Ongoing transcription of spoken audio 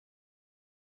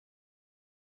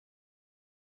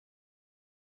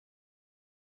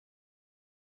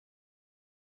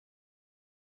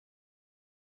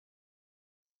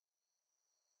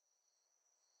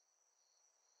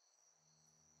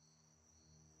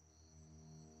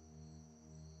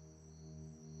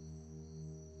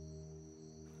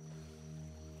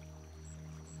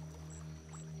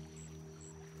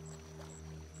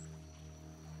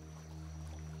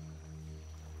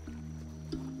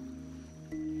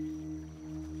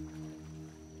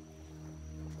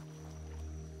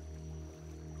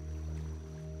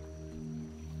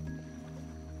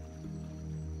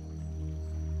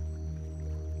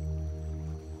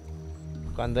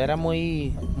cuando era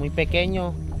muy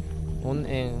pequeño,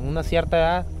 en una cierta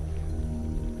edad,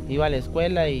 iba a la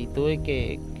escuela y tuve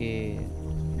que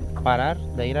parar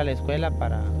de ir a la escuela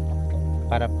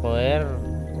para poder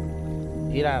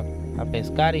ir a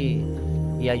pescar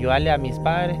y ayudarle a mis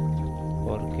padres,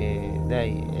 porque de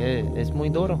ahí, es muy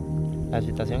duro, la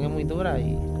situación es muy dura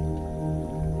y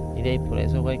de ahí, por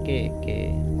eso fue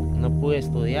que no pude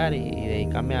estudiar y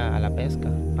dedicarme a la pesca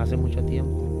hace mucho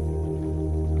tiempo.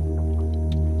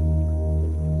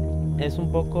 Es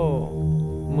un poco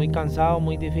muy cansado,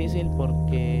 muy difícil,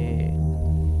 porque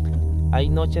hay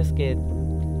noches que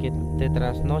te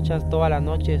trasnochas todas las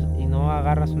noches y no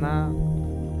agarras nada.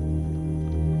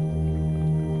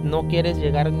 No quieres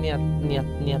llegar ni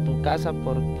a tu casa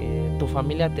porque tu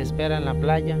familia te espera en la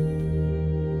playa.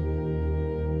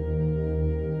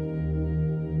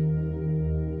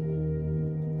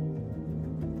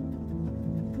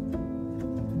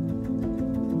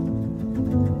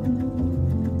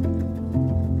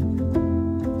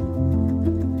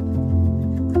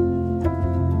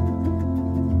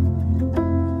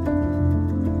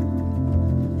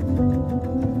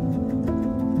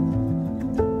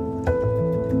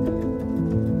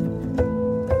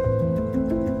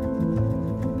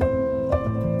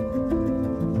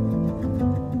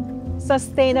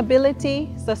 Sustainability,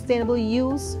 sustainable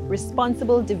use,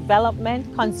 responsible development,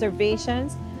 conservation,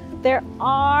 they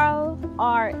all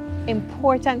are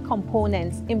important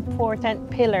components, important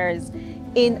pillars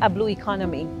in a blue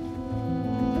economy.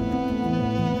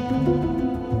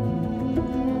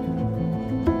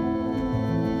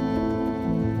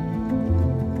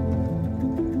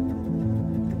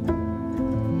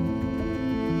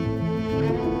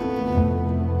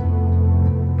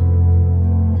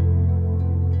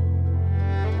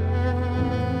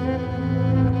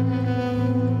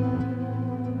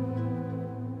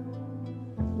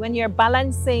 When you're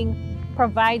balancing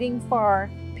providing for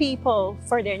people,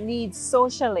 for their needs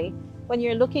socially, when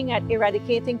you're looking at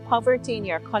eradicating poverty in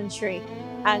your country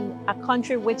and a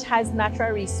country which has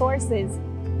natural resources,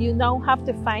 you now have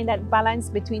to find that balance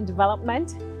between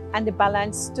development and the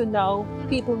balance to know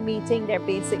people meeting their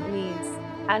basic needs,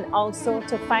 and also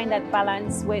to find that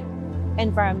balance with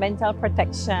environmental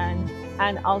protection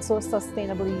and also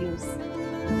sustainable use.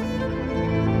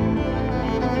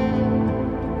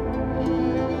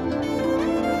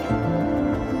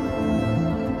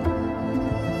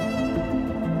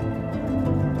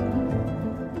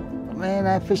 Man,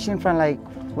 I'm fishing from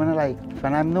when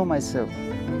I know myself.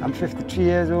 I'm 53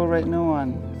 years old right now,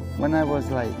 and when I was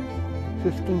like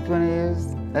 15, 20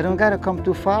 years, I don't gotta come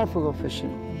too far for go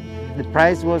fishing. The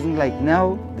price wasn't like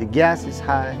now, the gas is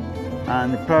high,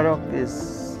 and the product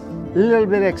is a little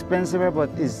bit expensive, but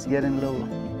it's getting lower.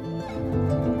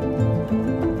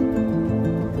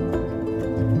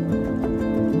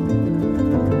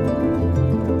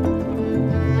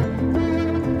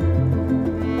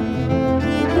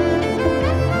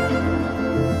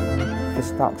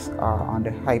 Stocks are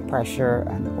under high pressure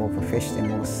and overfished in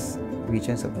most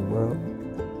regions of the world.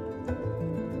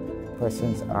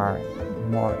 Persons are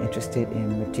more interested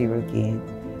in material gain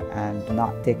and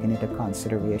not taking into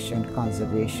consideration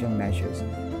conservation measures.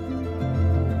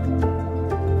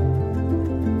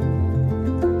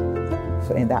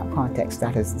 So in that context,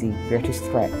 that is the greatest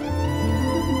threat.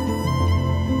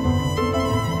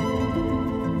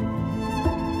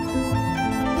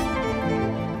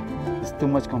 Too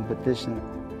much competition.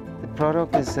 The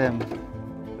product is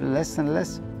less and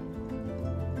less.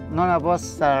 None of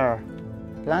us are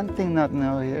planting nothing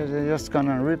now here. They're just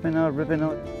gonna ripping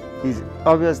out. It's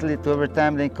obviously to every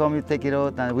time they come, you take it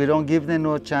out, and we don't give them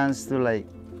no chance to like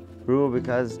grow,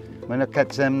 because when you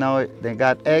catch them now, they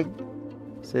got egg.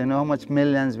 So you know how much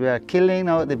millions we are killing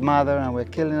out the mother and we're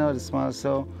killing out the small.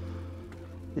 So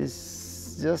it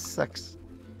just sucks.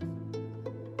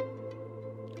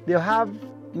 You have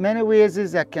many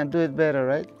ways that can do it better,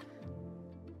 right?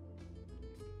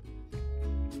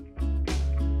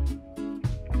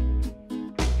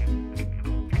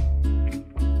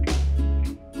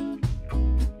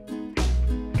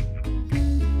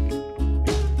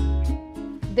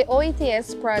 The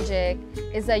OETS project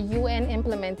is a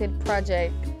UN-implemented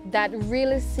project that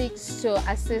really seeks to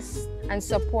assist and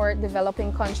support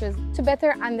developing countries to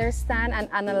better understand and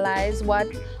analyze what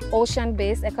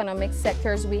ocean-based economic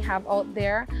sectors we have out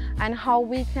there and how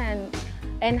we can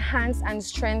enhance and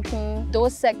strengthen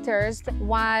those sectors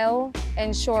while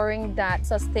ensuring that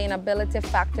sustainability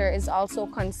factor is also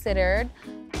considered.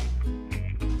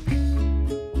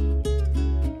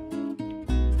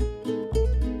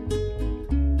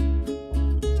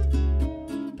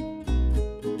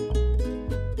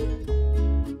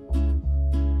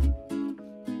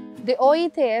 The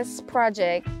OETS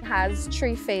project has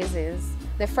 3 phases.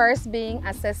 The first being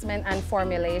assessment and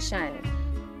formulation.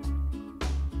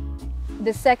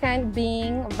 The second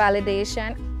being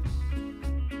validation.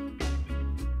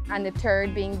 And the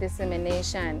third being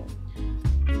dissemination.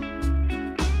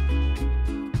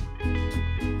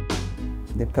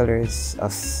 The pillars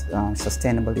of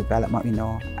sustainable development we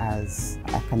know as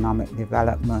economic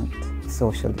development,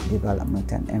 social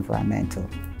development, and environmental.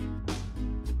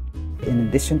 In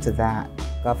addition to that,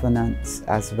 governance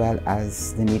as well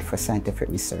as the need for scientific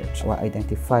research were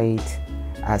identified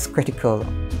as critical.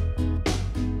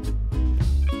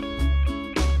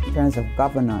 In terms of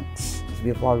governance,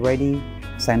 we've already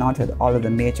signed on to all of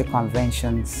the major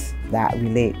conventions that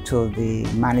relate to the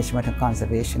management and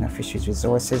conservation of fisheries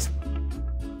resources.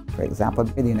 For example,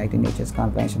 the United Nations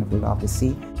Convention of the Law of the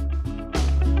Sea.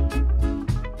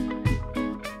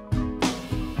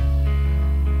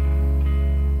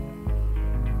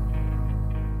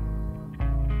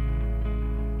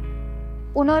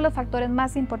 Uno de los factores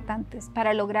más importantes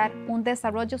para lograr un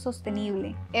desarrollo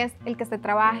sostenible es el que se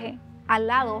trabaje al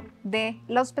lado de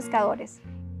los pescadores.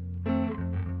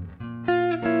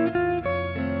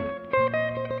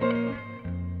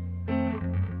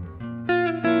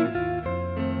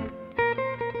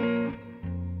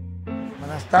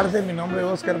 Buenas tardes, mi nombre es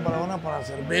Oscar Barahona para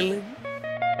servirle.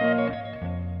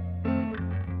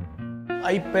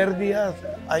 Hay pérdidas,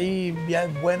 hay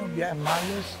viajes buenos, viajes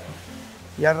malos,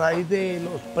 y a raíz de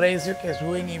los precios que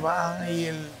suben y bajan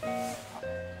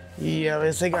y a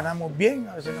veces ganamos bien,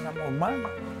 a veces ganamos mal,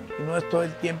 y no es todo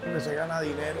el tiempo que se gana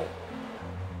dinero.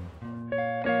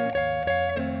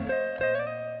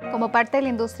 Como parte de la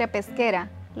industria pesquera,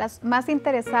 los más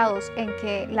interesados en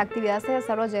que la actividad se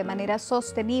desarrolle de manera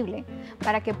sostenible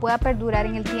para que pueda perdurar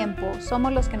en el tiempo,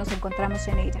 somos los que nos encontramos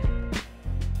en ella.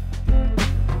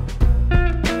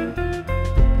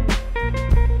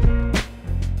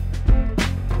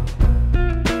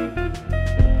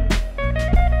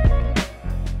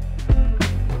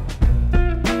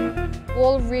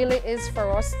 Goal really is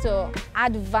for us to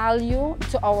add value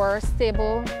to our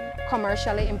stable,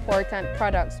 commercially important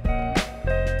products.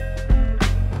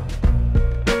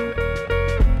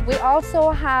 We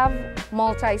also have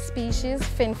multi-species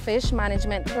finfish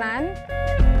management plan.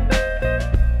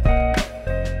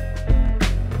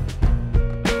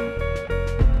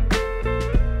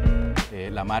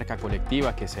 La marca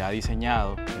colectiva que se ha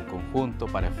diseñado en conjunto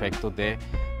para efectos de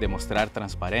demostrar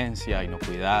transparencia,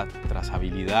 inocuidad,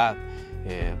 trazabilidad,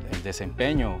 el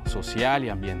desempeño social y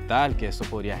ambiental que esto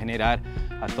podría generar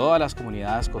a todas las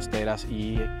comunidades costeras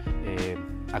y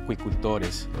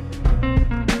acuicultores.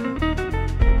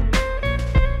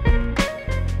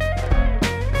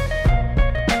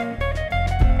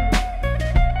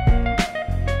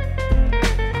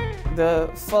 The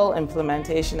full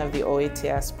implementation of the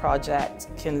OETS project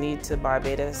can lead to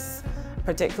Barbados,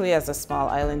 particularly as a small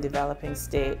island developing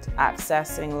state,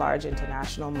 accessing large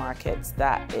international markets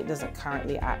that it doesn't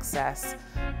currently access.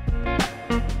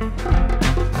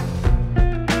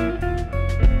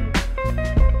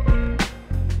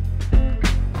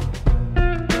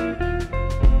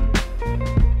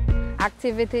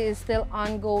 Activity is still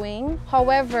ongoing.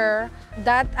 However,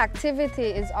 that activity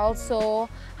is also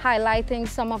highlighting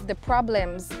some of the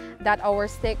problems that our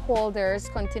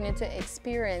stakeholders continue to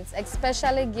experience,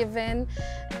 especially given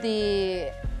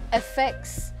the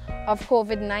effects of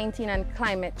COVID-19 and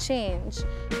climate change.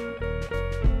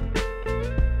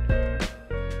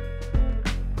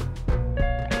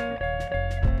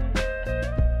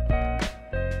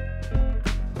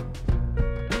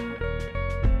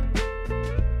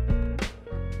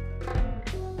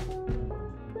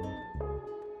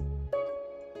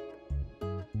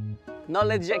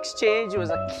 Knowledge exchange was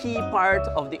a key part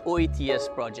of the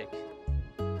OETS project.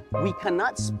 We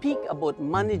cannot speak about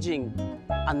managing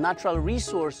a natural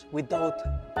resource without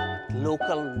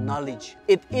local knowledge.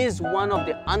 It is one of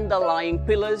the underlying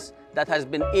pillars that has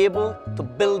been able to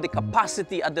build the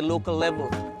capacity at the local level.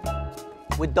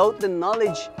 Without the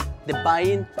knowledge, the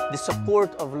buy-in, the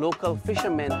support of local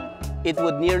fishermen, it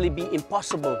would nearly be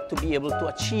impossible to be able to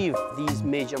achieve these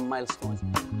major milestones.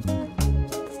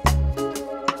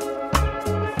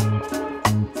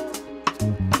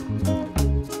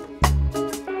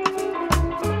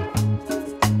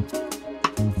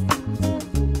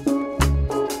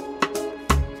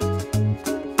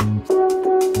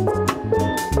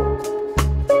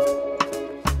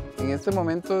 En este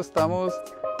momento estamos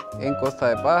en Costa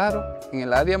de Pájaro, en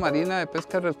el área marina de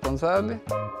pesca responsable.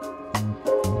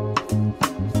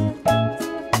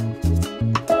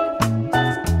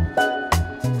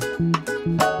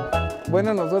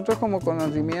 Bueno, nosotros como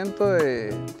conocimiento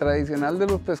tradicional de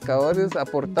los pescadores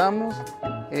aportamos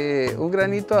un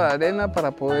granito de arena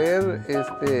para poder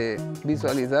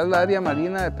visualizar la área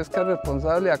marina de pesca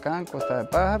responsable acá en Costa de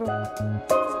Pájaro.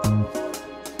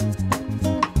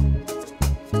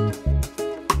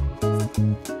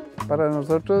 Para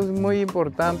nosotros es muy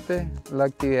importante la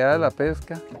actividad de la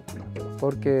pesca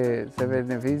porque se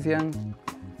benefician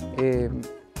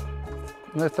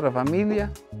nuestra familia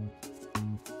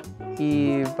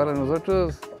y para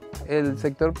nosotros el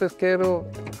sector pesquero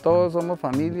todos somos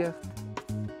familias.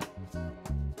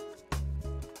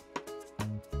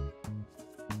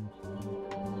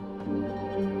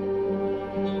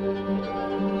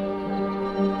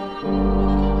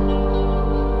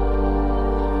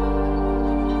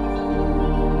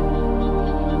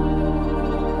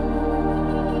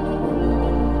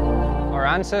 Our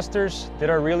ancestors did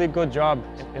a really good job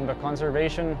in the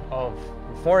conservation of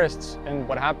forests and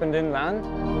what happened inland.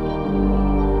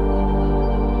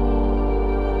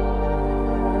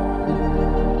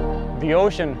 The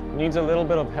ocean needs a little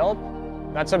bit of help.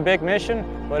 That's a big mission,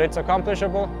 but it's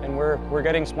accomplishable and we're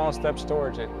getting small steps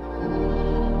towards it.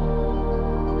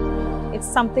 It's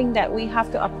something that we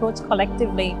have to approach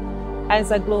collectively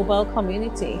as a global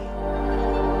community.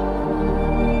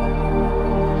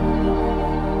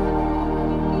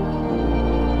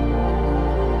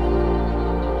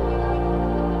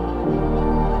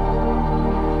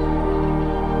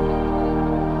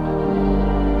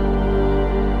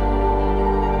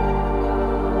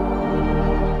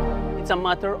 It's a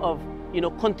matter of,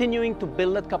 continuing to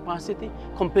build that capacity,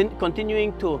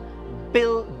 continuing to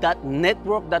build that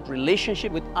network, that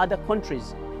relationship with other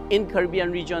countries in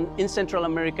Caribbean region, in Central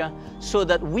America, so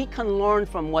that we can learn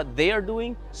from what they are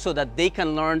doing, so that they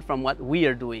can learn from what we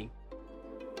are doing.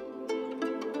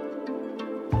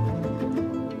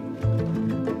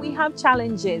 We have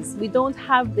challenges. We don't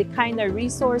have the kind of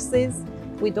resources.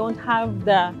 We don't have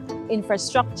the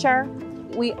infrastructure.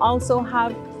 We also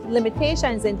have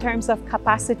limitations in terms of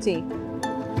capacity.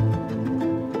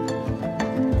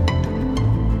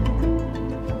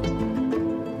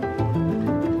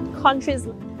 Countries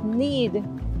need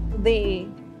the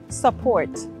support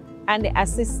and the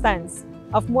assistance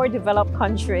of more developed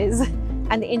countries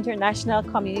and the international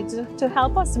community to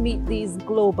help us meet these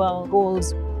global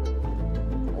goals.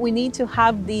 We need to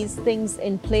have these things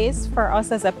in place for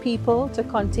us as a people to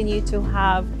continue to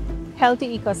have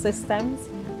healthy ecosystems,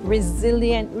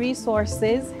 resilient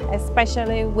resources,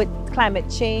 especially with climate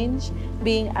change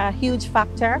being a huge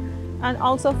factor, and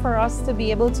also for us to be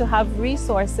able to have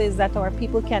resources that our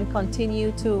people can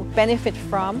continue to benefit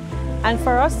from, and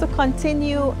for us to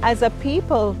continue as a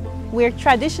people. We're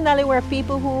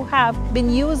people who have been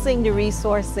using the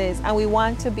resources, and we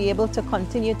want to be able to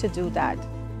continue to do that.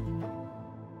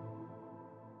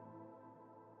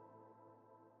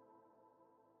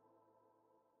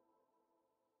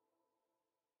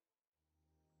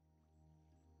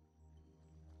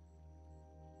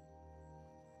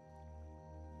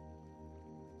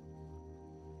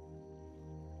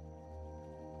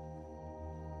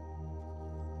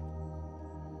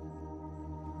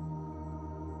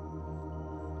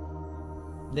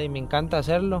 Me encanta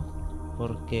hacerlo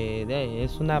porque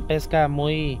es una pesca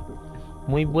muy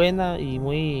buena y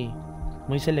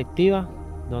muy selectiva,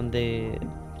 donde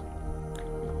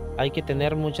hay que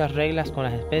tener muchas reglas con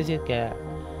las especies que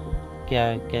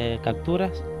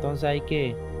capturas. Entonces hay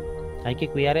que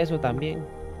cuidar eso también,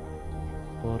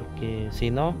 porque si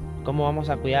no, ¿cómo vamos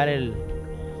a cuidar el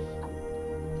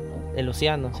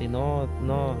océano si no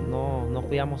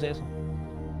cuidamos eso?